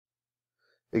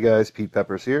Hey guys, Pete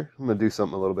Peppers here. I'm going to do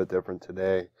something a little bit different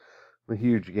today. I'm a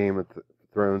huge Game of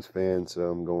Thrones fan, so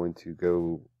I'm going to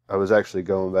go. I was actually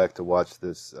going back to watch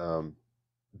this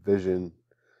vision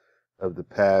of the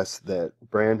past that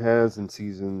Bran has in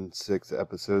season 6,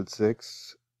 episode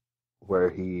 6, where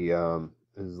he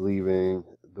is leaving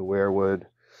the weirwood,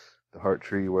 the heart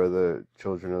tree where the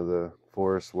children of the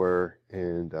forest were,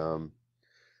 and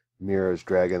Mira's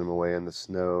dragging him away in the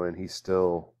snow, and he's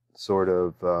still sort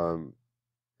of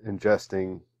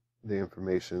ingesting the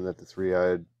information that the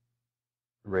three-eyed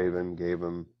raven gave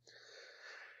him.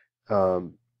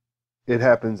 Um, it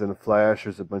happens in a flash.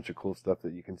 There's a bunch of cool stuff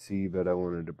that you can see, but I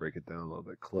wanted to break it down a little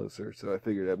bit closer, so I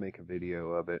figured I'd make a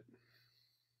video of it.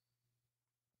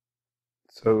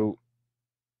 So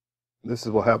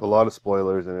will have a lot of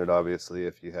spoilers in it, obviously,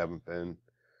 if you haven't been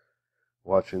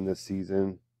watching this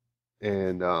season.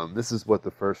 And this is what the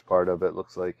first part of it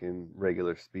looks like in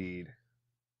regular speed.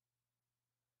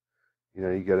 You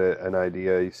know, you get an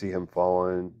idea. You see him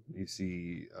falling. You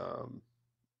see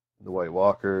the White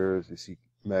Walkers. You see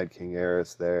Mad King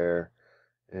Aerys there,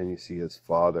 and you see his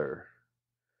father.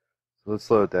 So let's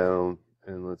slow it down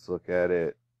and let's look at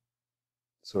it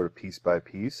sort of piece by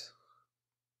piece.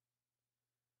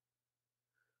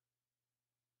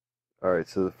 All right,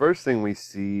 so the first thing we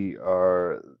see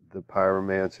are the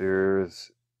pyromancers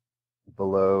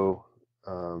below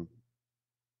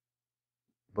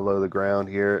below the ground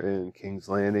here in King's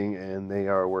Landing, and they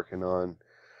are working on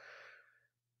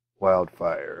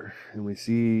wildfire. And we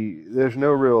see there's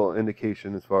no real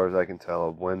indication, as far as I can tell,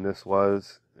 of when this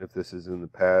was, if this is in the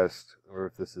past or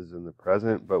if this is in the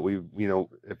present. But even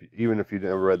if you've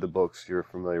never read the books, you're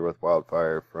familiar with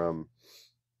wildfire from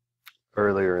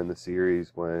earlier in the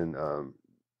series when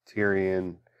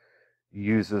Tyrion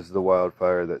uses the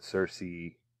wildfire that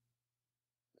Cersei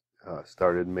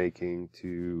started making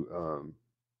to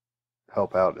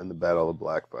help out in the Battle of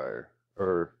Blackwater,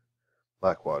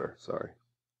 sorry.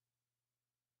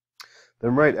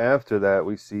 Then right after that,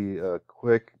 we see a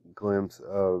quick glimpse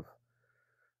of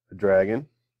a dragon,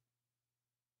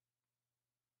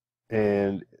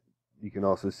 and you can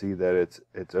also see that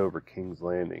it's over King's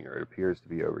Landing, or it appears to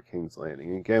be over King's Landing.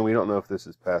 And again, we don't know if this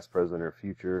is past, present, or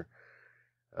future,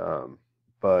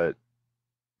 but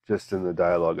just in the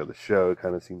dialogue of the show, it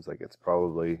kind of seems like it's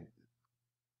probably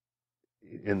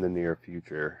in the near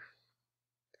future.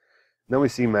 And then we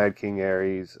see Mad King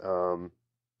Aerys.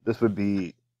 This would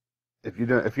be, if you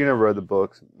never read the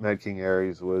books, Mad King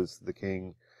Aerys was the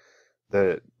king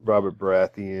that Robert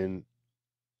Baratheon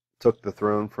took the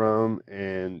throne from,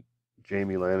 and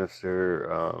Jamie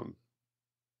Lannister.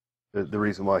 The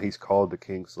reason why he's called the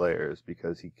kingslayer is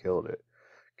because he killed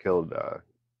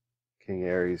King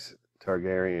Aerys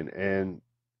Targaryen, and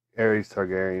Aerys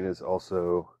Targaryen is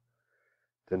also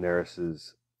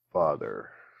Daenerys'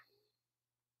 father.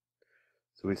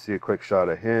 So we see a quick shot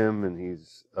of him, and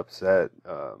he's upset.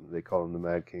 They call him the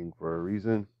Mad King for a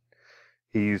reason.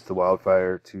 He used the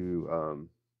wildfire to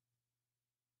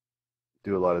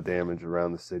do a lot of damage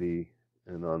around the city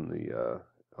and on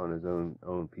his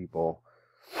own people.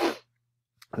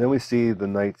 And then we see the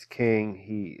Night's King.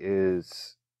 He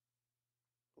is,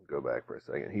 go back for a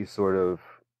second. He's sort of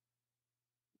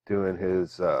doing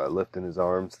his lifting his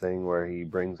arms thing, where he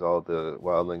brings all the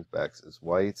wildlings back as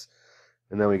wights.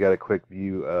 And then we got a quick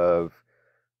view of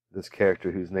this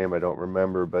character whose name I don't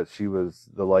remember, but she was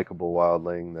the likable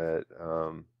wildling that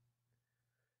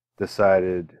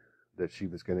decided that she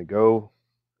was going to go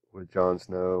with Jon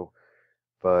Snow,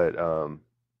 but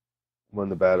when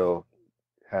the battle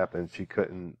happened, she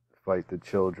couldn't fight the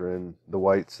children, the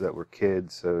wights that were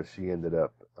kids, so she ended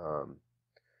up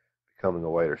becoming a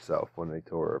wight herself when they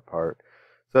tore her apart.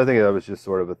 So I think that was just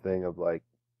sort of a thing of, like,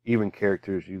 even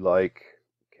characters you like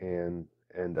can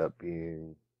end up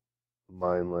being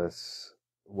mindless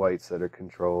wights that are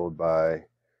controlled by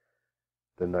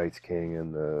the Night's King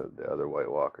and the other White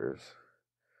Walkers.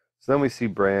 So then we see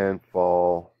Bran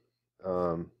fall.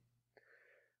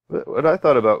 What I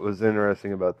thought about was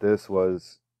interesting about this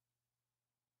was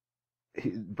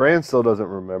Bran still doesn't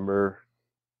remember,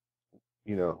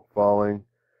 falling,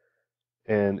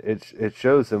 and it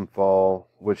shows him fall,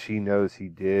 which he knows he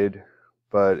did,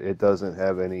 but it doesn't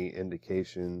have any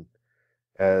indication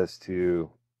as to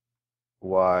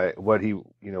what he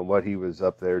was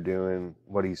up there doing,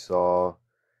 what he saw,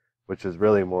 which is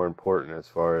really more important as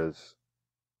far as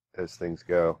things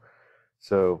go.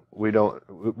 So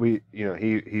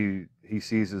he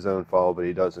sees his own fall, but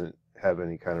he doesn't have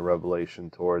any kind of revelation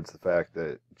towards the fact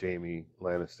that Jamie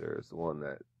Lannister is the one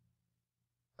that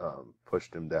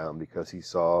pushed him down, because he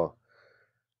saw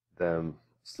them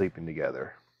sleeping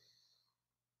together.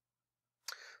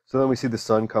 So then we see the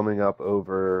sun coming up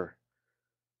over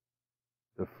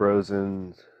the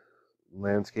frozen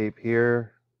landscape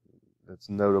here. That's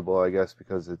notable, I guess,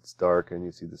 because it's dark and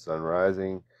you see the sun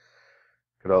rising.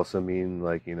 Could also mean,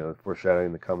 like,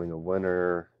 foreshadowing the coming of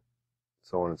winter,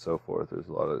 so on and so forth. There's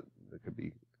a lot of that could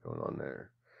be going on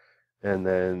there. And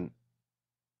then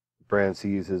Bran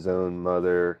sees his own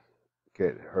mother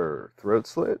get her throat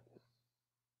slit.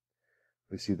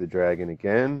 We see the dragon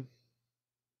again.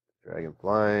 Dragon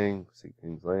flying. See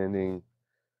King's Landing.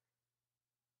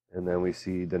 And then we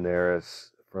see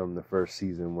Daenerys from the first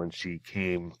season when she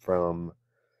came from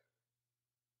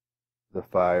the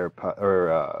fire,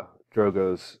 or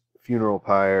Drogo's funeral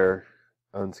pyre,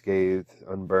 unscathed,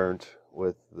 unburnt,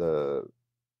 with the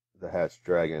hatched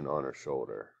dragon on her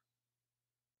shoulder.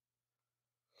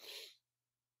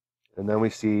 And then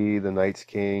we see the Night's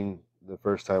King, the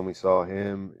first time we saw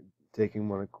him, taking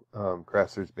one of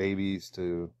Craster's babies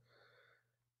to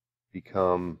be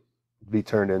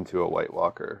turned into a White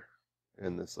Walker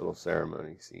in this little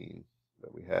ceremony scene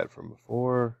that we had from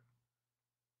before.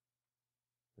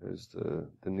 There's the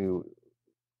new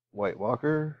White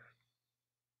Walker.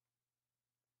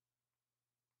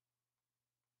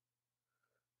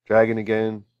 Dragon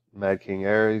again. Mad King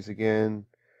Aerys again.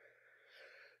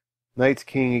 Night's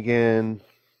King again.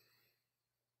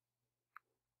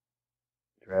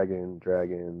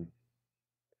 Dragon.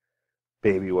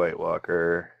 Baby White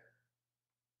Walker.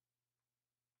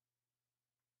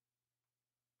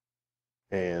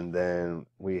 And then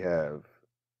we have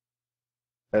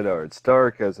Eddard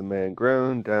Stark as a man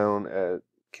grown down at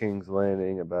King's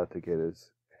Landing, about to get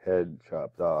his head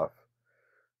chopped off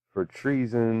for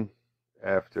treason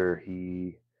after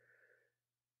he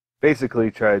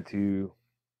basically tried to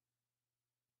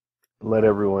let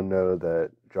everyone know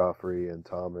that Joffrey and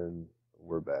Tommen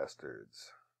were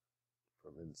bastards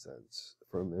from incest,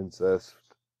 from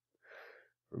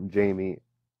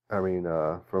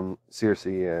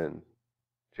Cersei and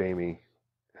Jamie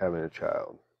having a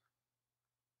child.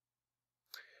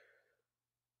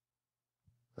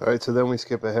 Alright, so then we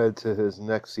skip ahead to his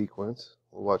next sequence.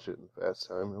 We'll watch it in fast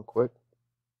time real quick.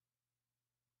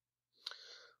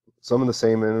 Some of the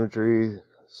same imagery,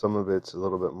 some of it's a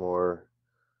little bit more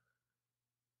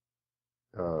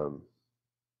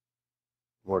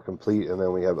complete, and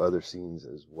then we have other scenes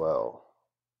as well.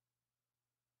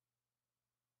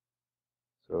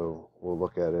 So we'll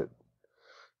look at it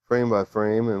frame by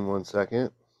frame in 1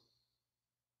 second.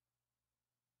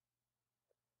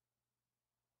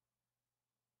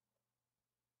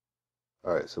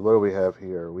 Alright, so what do we have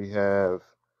here? We have,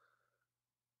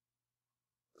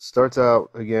 starts out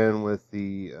again with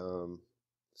the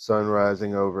sun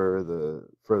rising over the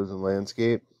frozen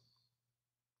landscape.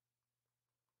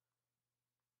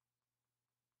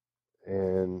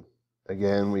 And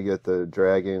again, we get the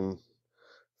dragon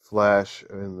flash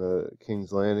and the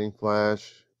King's Landing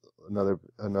flash.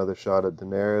 Another shot of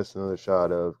Daenerys, another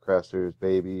shot of Craster's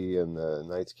baby, and the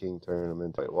Night's King turn him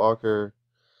into White Walker.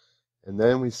 And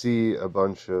then we see a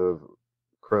bunch of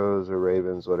crows or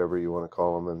ravens, whatever you want to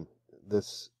call them, and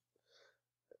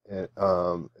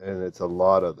it's a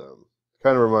lot of them.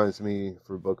 Kind of reminds me,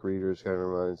 for book readers,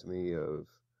 of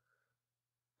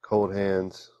Cold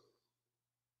Hands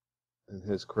and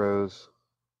his crows.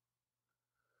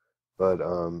 But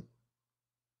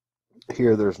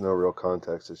here there's no real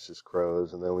context, it's just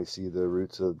crows. And then we see the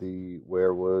roots of the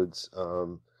weirwoods,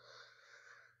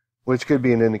 which could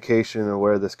be an indication of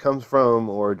where this comes from,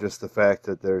 or just the fact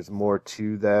that there's more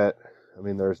to that. I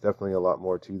mean, there's definitely a lot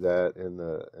more to that in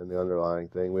the underlying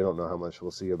thing. We don't know how much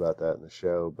we'll see about that in the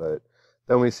show, but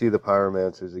then we see the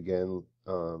pyromancers again,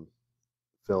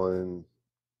 filling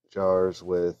jars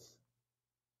with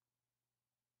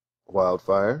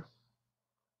wildfire.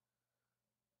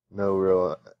 No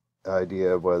real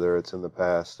idea of whether it's in the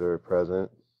past or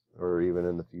present or even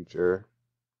in the future.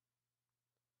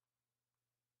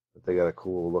 But they got a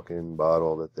cool looking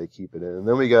bottle that they keep it in. And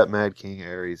then we got Mad King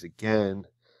Aerys again.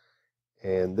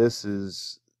 And this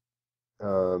is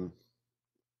the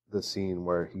scene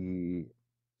where he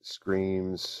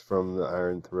screams from the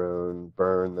Iron Throne,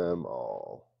 "Burn them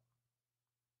all."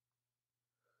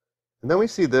 And then we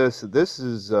see this. This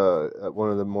is one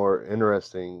of the more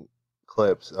interesting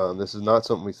clips. This is not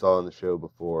something we saw in the show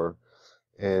before.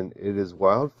 And it is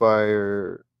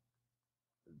wildfire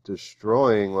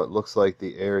destroying what looks like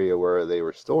the area where they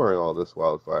were storing all this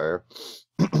wildfire.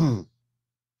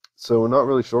 So we're not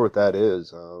really sure what that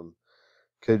is.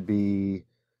 Could be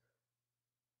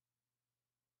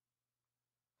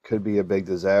a big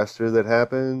disaster that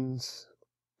happens.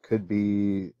 Could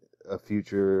be a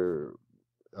future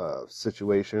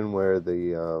situation where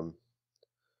the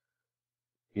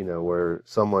where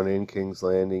someone in King's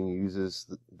Landing uses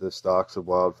the stalks of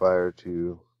wildfire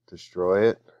to destroy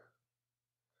it.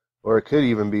 Or it could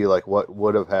even be like what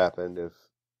would have happened if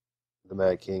the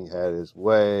Mad King had his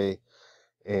way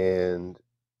and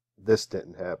this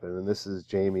didn't happen. And this is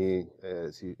Jamie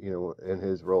as he, in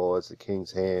his role as the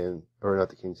King's Hand, or not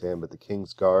the King's Hand, but the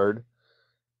King's Guard.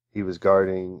 He was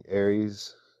guarding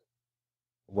Aerys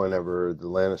whenever the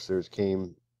Lannisters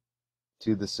came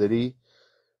to the city.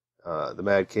 The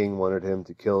Mad King wanted him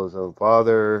to kill his own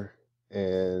father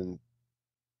and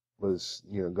was,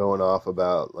 going off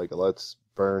about like, let's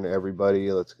burn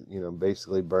everybody. Let's,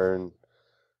 basically burn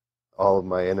all of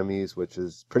my enemies, which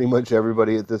is pretty much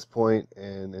everybody at this point.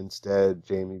 And instead,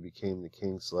 Jamie became the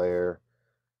kingslayer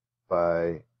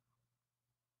by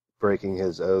breaking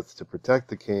his oath to protect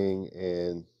the king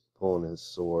and pulling his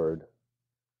sword.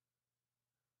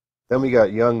 Then we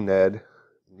got young Ned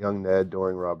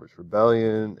during Robert's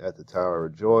Rebellion at the Tower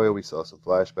of Joy. We saw some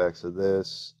flashbacks of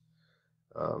this.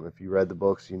 If you read the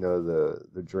books, you know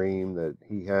the dream that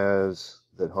he has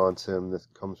that haunts him. This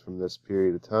comes from this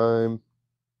period of time.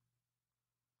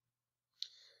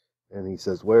 And he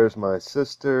says, "Where's my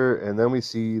sister?" And then we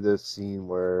see this scene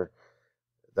where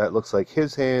that looks like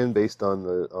his hand based on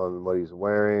what he's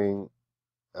wearing.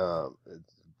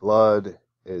 It's blood.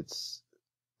 It's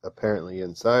apparently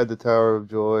inside the Tower of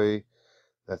Joy.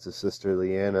 That's his sister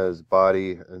Lyanna's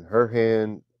body in her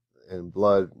hand, and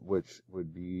blood, which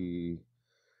would be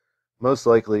most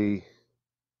likely,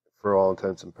 for all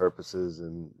intents and purposes,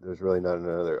 and there's really not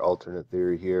another alternate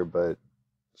theory here, but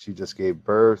she just gave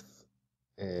birth,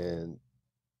 and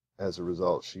as a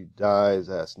result she dies,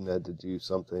 asks Ned to do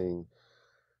something,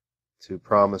 to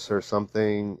promise her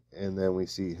something, and then we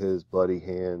see his bloody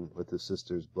hand with his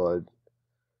sister's blood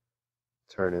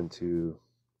turn into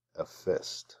a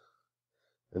fist.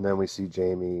 And then we see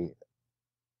Jamie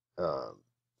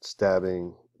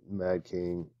stabbing Mad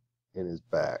King in his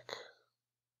back.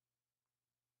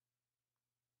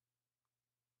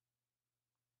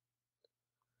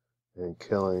 And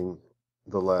killing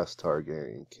the last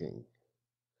Targaryen king.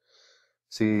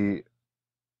 See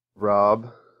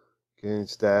Robb getting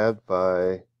stabbed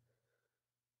by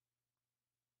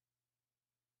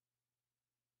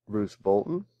Roose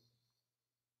Bolton.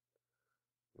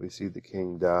 We see the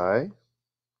king die.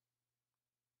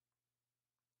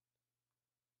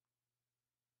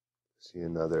 See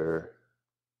another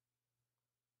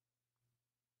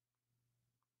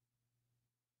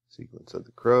sequence of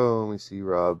the crow, and we see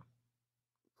Robb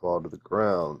fall to the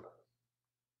ground.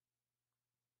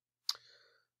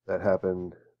 That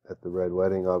happened at the Red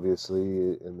Wedding,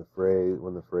 obviously, in the fray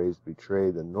when the Freys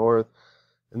betrayed the North.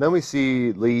 And then we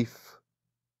see Leaf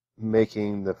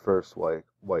making the first White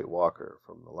Walker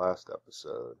from the last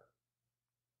episode.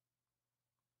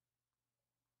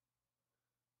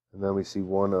 And then we see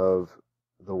one of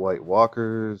the White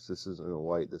Walkers. This isn't a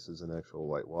white, this is an actual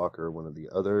White Walker, one of the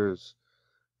others.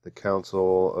 The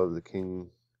Council of the King,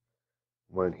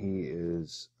 when he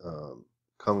is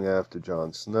coming after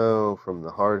Jon Snow from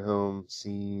the Hardhome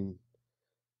scene,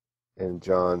 and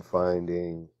Jon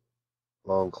finding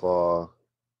Longclaw,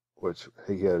 which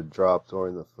he had dropped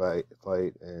during the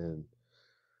fight, and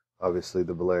obviously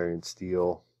the Valyrian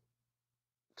steel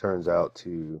turns out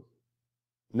to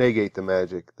negate the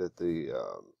magic that the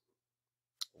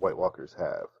White Walkers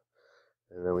have.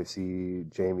 And then we see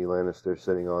Jamie Lannister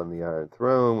sitting on the Iron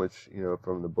Throne, which,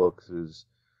 from the books is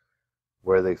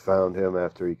where they found him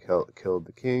after he killed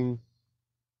the king.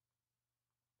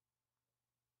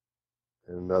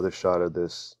 And another shot of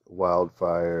this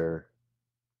wildfire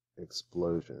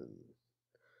explosion.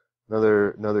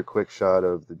 Another quick shot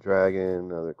of the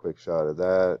dragon, another quick shot of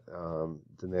that.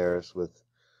 Daenerys with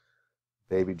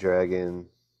baby dragon,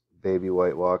 baby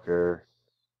White Walker.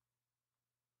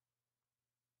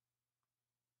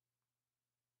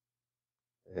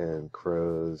 And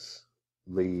crows,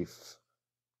 Leaf.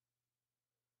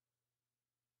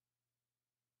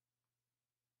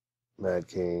 Mad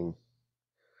King.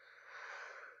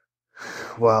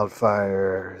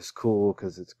 Wildfire is cool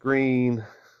because it's green.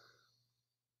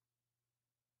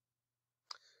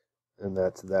 And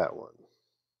that's that one.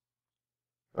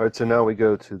 Alright, so now we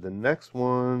go to the next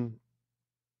one.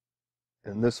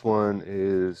 And this one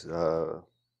is,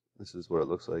 this is what it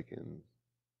looks like in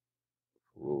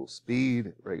full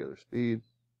speed, regular speed.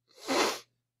 A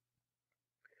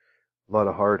lot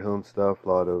of Hardhome stuff, a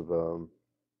lot of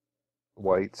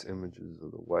wights, images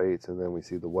of the wights, and then we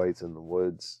see the wights in the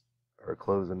woods are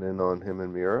closing in on him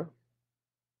and Mira.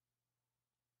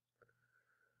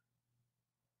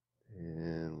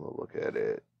 And we'll look at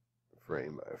it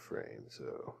frame by frame.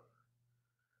 So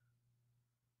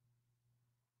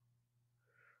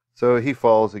So he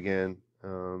falls again.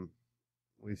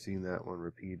 We've seen that one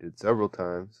repeated several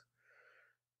times.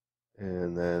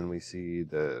 And then we see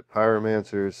the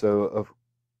pyromancers. So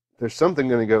there's something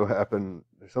going to go happen.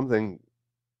 There's something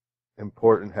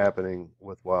important happening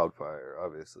with wildfire,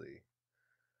 obviously.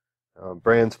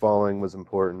 Bran's falling was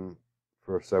important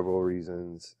for several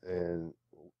reasons. And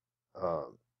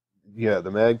yeah,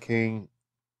 the Mad King,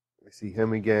 we see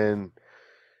him again.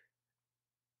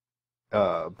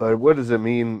 But what does it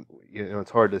mean?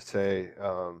 It's hard to say.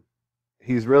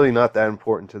 He's really not that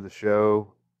important to the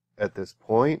show at this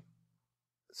point,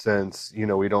 since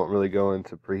we don't really go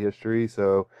into prehistory.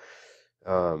 So,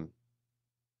 um,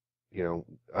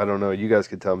 I don't know. You guys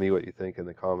could tell me what you think in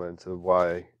the comments of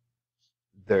why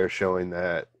they're showing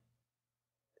that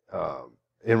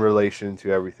in relation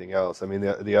to everything else. I mean,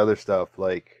 the other stuff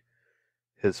like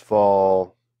his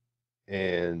fall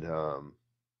and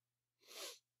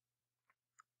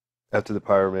after the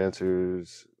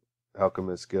pyromancers,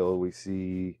 alchemist guild, we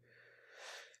see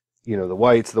the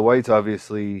wights. The wights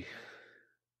obviously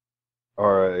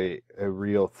are a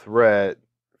real threat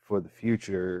for the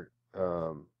future,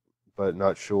 but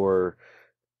not sure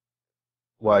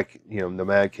why the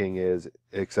Mad King is,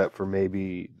 except for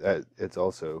maybe that it's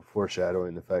also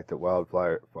foreshadowing the fact that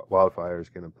wildfire is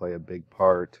going to play a big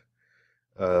part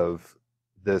of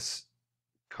this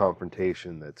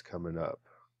confrontation that's coming up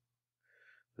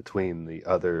between the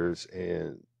others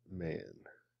and man.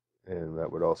 And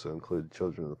that would also include the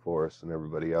children of the forest and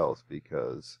everybody else,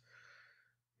 because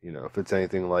if it's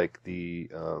anything like the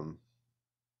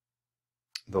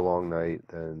long night,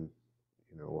 then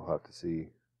we'll have to see.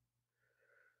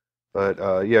 But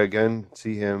yeah, again,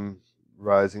 see him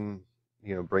rising,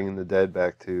 bringing the dead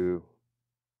back to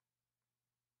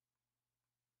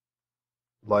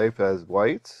life as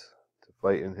wights to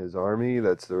fight in his army.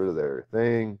 That's sort of their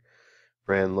thing.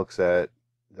 Bran looks at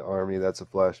the army. That's a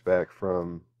flashback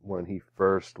from when he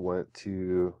first went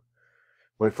into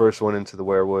the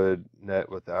weirwood net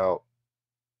without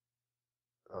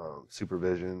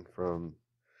supervision from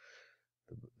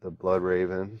the Blood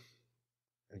Raven.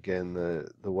 Again,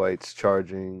 the wights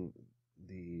charging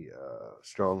the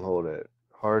stronghold at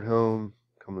Hardhome,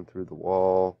 coming through the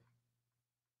wall.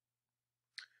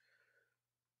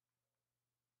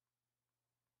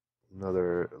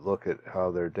 Another look at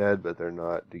how they're dead, but they're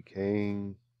not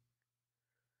decaying.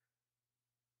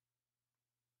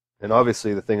 And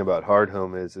obviously, the thing about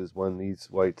Hardhome is when these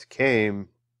wights came,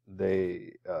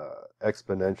 they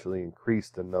exponentially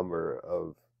increased the number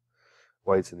of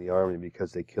wights in the army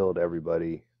because they killed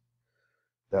everybody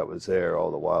that was there, all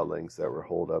the wildlings that were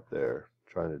holed up there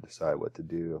trying to decide what to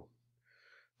do.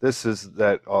 This is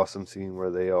that awesome scene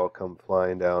where they all come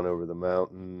flying down over the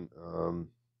mountain,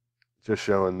 just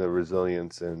showing the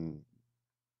resilience and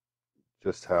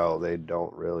just how they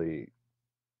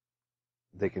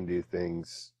can do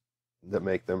things that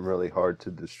make them really hard to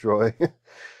destroy.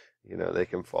 They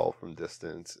can fall from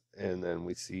distance. And then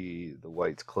we see the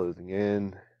wights closing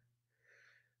in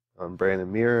on Bran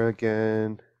and Mira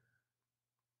again.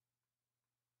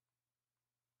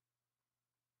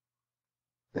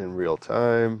 In real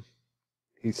time.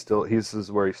 This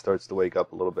is where he starts to wake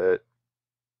up a little bit.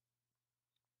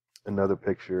 Another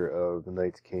picture of the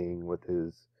Night's King with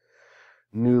his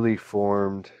newly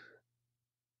formed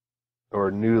or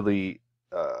newly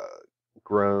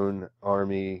grown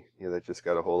army, that just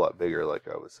got a whole lot bigger, like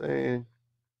I was saying.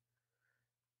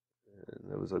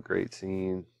 And that was a great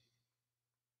scene.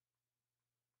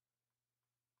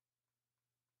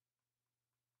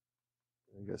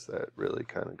 I guess that really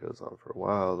kind of goes on for a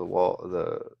while.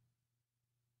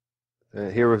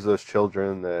 And here was those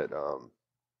children that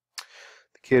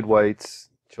the kid wights,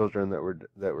 children that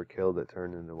were killed that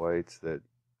turned into wights, that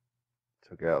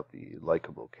took out the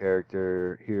likable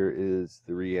character. Here is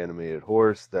the reanimated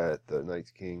horse that the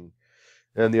Night's King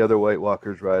and the other White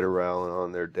Walkers ride around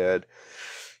on their dead.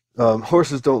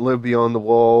 Horses don't live beyond the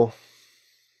wall.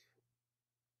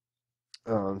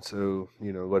 So,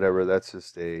 whatever, that's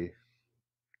just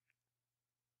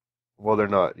well, they're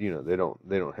not, they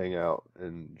don't hang out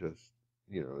and just,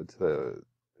 it's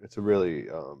a really,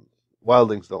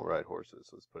 wildlings don't ride horses,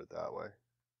 let's put it that way.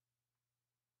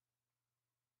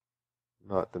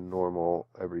 Not the normal,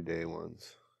 everyday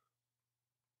ones.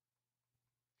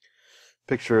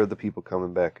 Picture of the people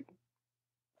coming back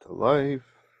to life,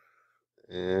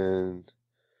 and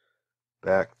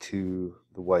back to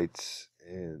the wights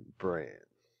and Bran.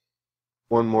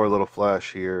 One more little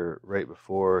flash here right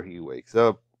before he wakes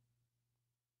up.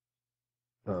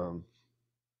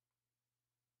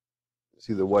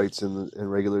 See the wights in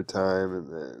regular time,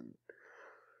 and then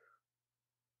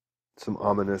some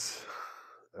ominous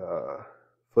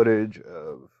footage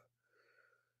of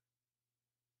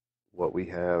what we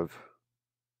have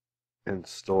in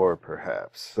store,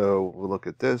 perhaps. So we'll look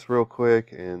at this real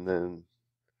quick, and then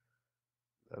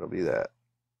that'll be that.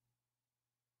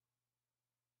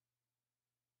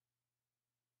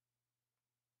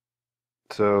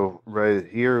 So right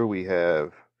here we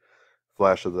have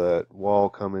flash of that wall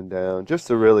coming down, just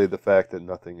to really the fact that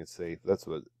nothing is safe. That's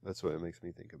what it makes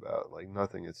me think about. Like,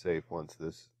 nothing is safe once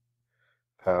this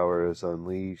power is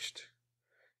unleashed.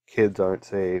 Kids aren't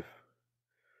safe.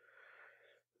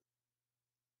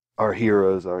 Our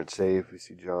heroes aren't safe. We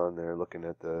see Jon there looking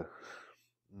at the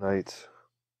knights.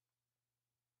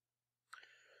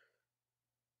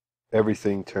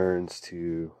 Everything turns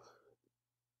to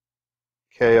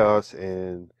chaos,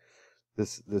 and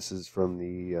this is from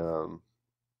the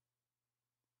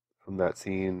from that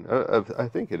scene. I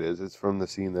think it is. It's from the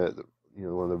scene that, you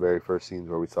know, one of the very first scenes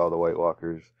where we saw the White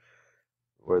Walkers,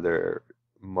 where they're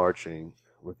marching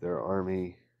with their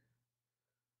army,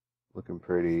 looking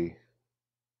pretty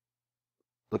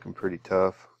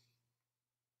tough.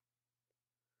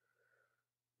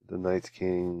 The Night's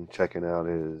King checking out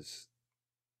his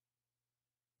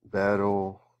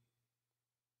battle.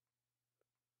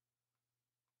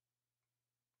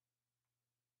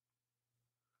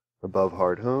 Above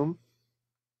Hardhome.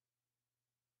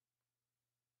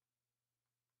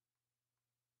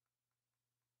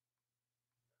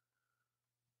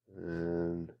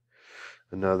 And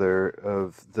another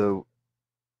of the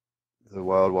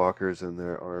Wild Walkers and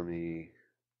their army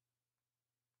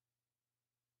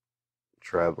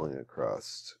traveling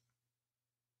across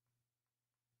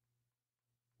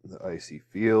the icy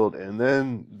field. And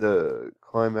then the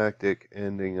climactic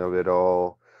ending of it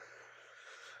all.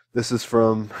 This is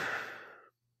from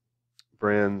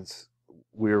Bran's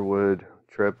Weirwood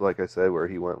trip, like I said, where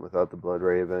he went without the Blood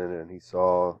Raven, and he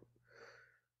saw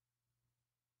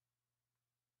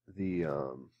the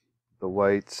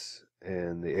wights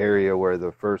and the area where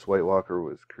the first White Walker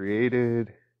was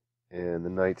created, and the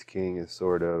Night's King is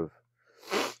sort of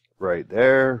right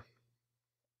there.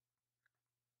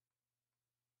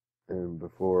 And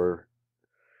before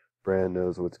Bran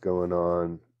knows what's going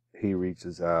on, he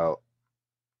reaches out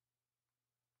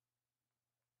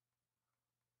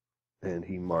and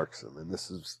he marks him. And this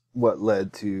is what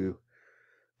led to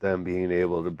them being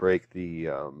able to break the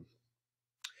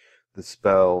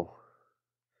spell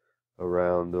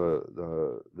around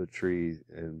the tree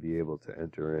and be able to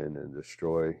enter in and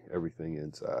destroy everything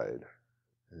inside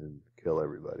and kill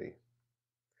everybody,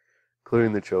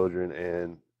 including the children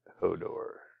and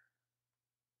Hodor.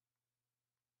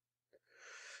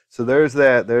 So there's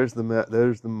that. There's the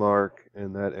mark,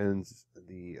 and that ends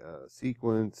the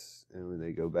sequence. And when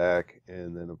they go back,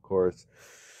 and then of course,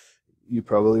 you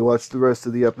probably watched the rest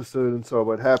of the episode and saw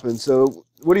what happened. So,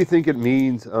 what do you think it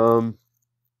means?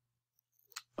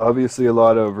 Obviously, a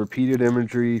lot of repeated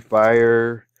imagery: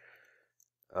 fire,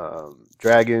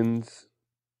 dragons,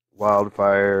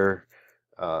 wildfire.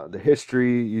 The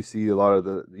history, you see a lot of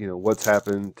the, what's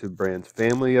happened to Bran's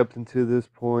family up until this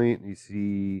point. You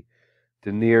see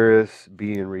Daenerys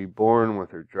being reborn with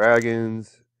her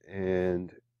dragons,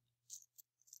 and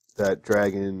that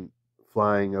dragon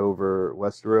flying over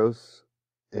Westeros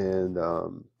and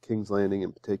King's Landing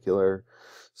in particular.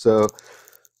 So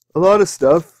a lot of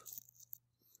stuff.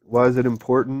 Why is it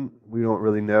important? We don't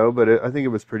really know, but I think it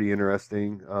was pretty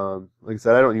interesting. Like I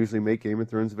said, I don't usually make Game of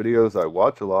Thrones videos. I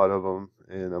watch a lot of them,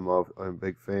 and I'm a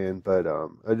big fan. But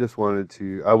I just wanted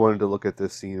to look at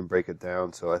this scene and break it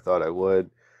down, so I thought I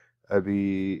would. I'd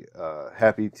be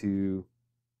happy to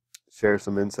share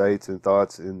some insights and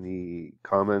thoughts in the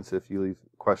comments if you leave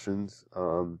questions.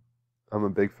 I'm a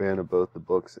big fan of both the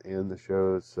books and the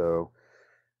shows, so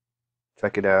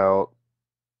check it out.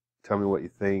 Tell me what you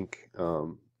think.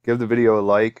 Give the video a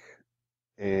like,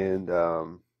 and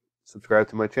subscribe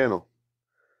to my channel.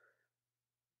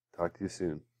 Talk to you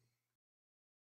soon.